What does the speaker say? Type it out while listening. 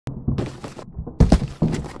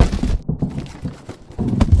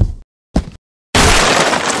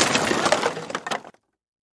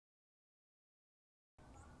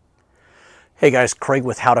Hey guys, Craig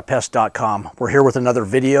with howtopest.com. We're here with another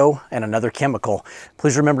video and another chemical.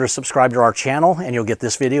 Please remember to subscribe to our channel and you'll get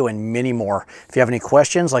this video and many more. If you have any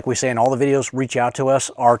questions, like we say in all the videos, reach out to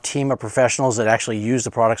us. Our team of professionals that actually use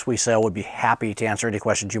the products we sell would be happy to answer any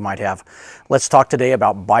questions you might have. Let's talk today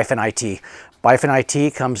about Bifen IT. Bifen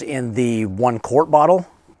IT comes in the 1 quart bottle,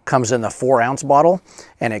 comes in the 4 ounce bottle,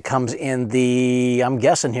 and it comes in the, I'm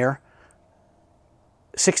guessing here,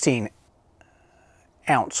 16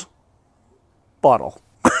 ounce bottle.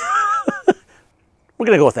 We're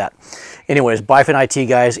gonna go with that. Anyways, Bifen IT,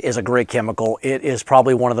 guys, is a great chemical. It is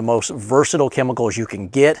probably one of the most versatile chemicals you can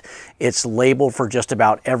get. It's labeled for just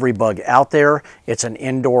about every bug out there. It's an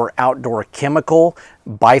indoor-outdoor chemical.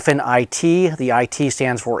 Bifen IT, the IT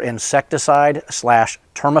stands for insecticide /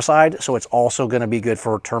 termicide, so it's also going to be good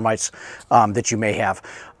for termites that you may have.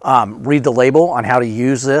 Read the label on how to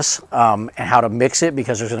use this and how to mix it,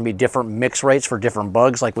 because there's going to be different mix rates for different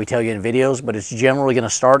bugs like we tell you in videos, but it's generally going to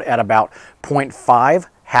start at about 0.5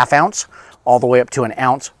 half ounce all the way up to 1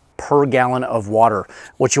 ounce per gallon of water.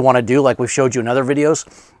 What you want to do, like we've showed you in other videos,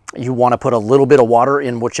 you want to put a little bit of water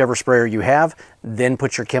in whichever sprayer you have, then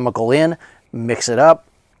put your chemical in, mix it up,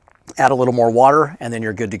 add a little more water, and then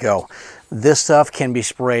you're good to go. This stuff can be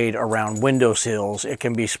sprayed around windowsills. It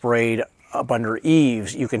can be sprayed up under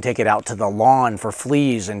eaves. You can take it out to the lawn for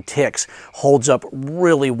fleas and ticks. Holds up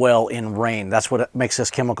really well in rain. That's what makes this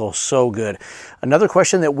chemical so good. Another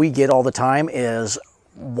question that we get all the time is,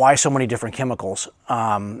 why so many different chemicals?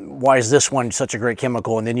 Why is this one such a great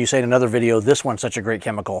chemical? And then you say in another video, this one's such a great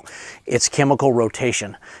chemical. It's chemical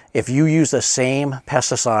rotation. If you use the same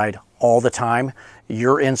pesticide all the time,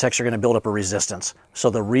 your insects are going to build up a resistance. So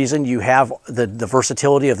the reason you have the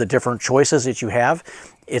versatility of the different choices that you have,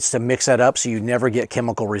 it's to mix that up so you never get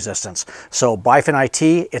chemical resistance. So Bifen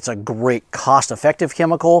IT, it's a great cost-effective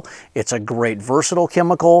chemical. It's a great versatile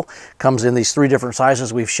chemical. Comes in these 3 different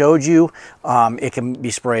sizes we've showed you. It can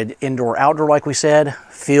be sprayed indoor, outdoor, like we said,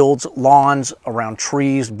 fields, lawns, around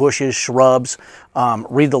trees, bushes, shrubs.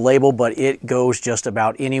 Read the label, but it goes just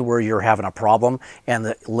about anywhere you're having a problem, and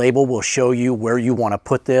the label will show you where you want to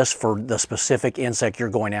put this for the specific insect you're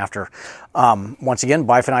going after. Once again,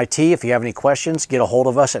 Bifen IT, if you have any questions, get a hold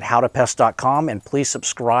of us at howtopest.com, and please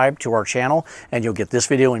subscribe to our channel and you'll get this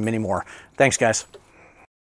video and many more. Thanks, guys.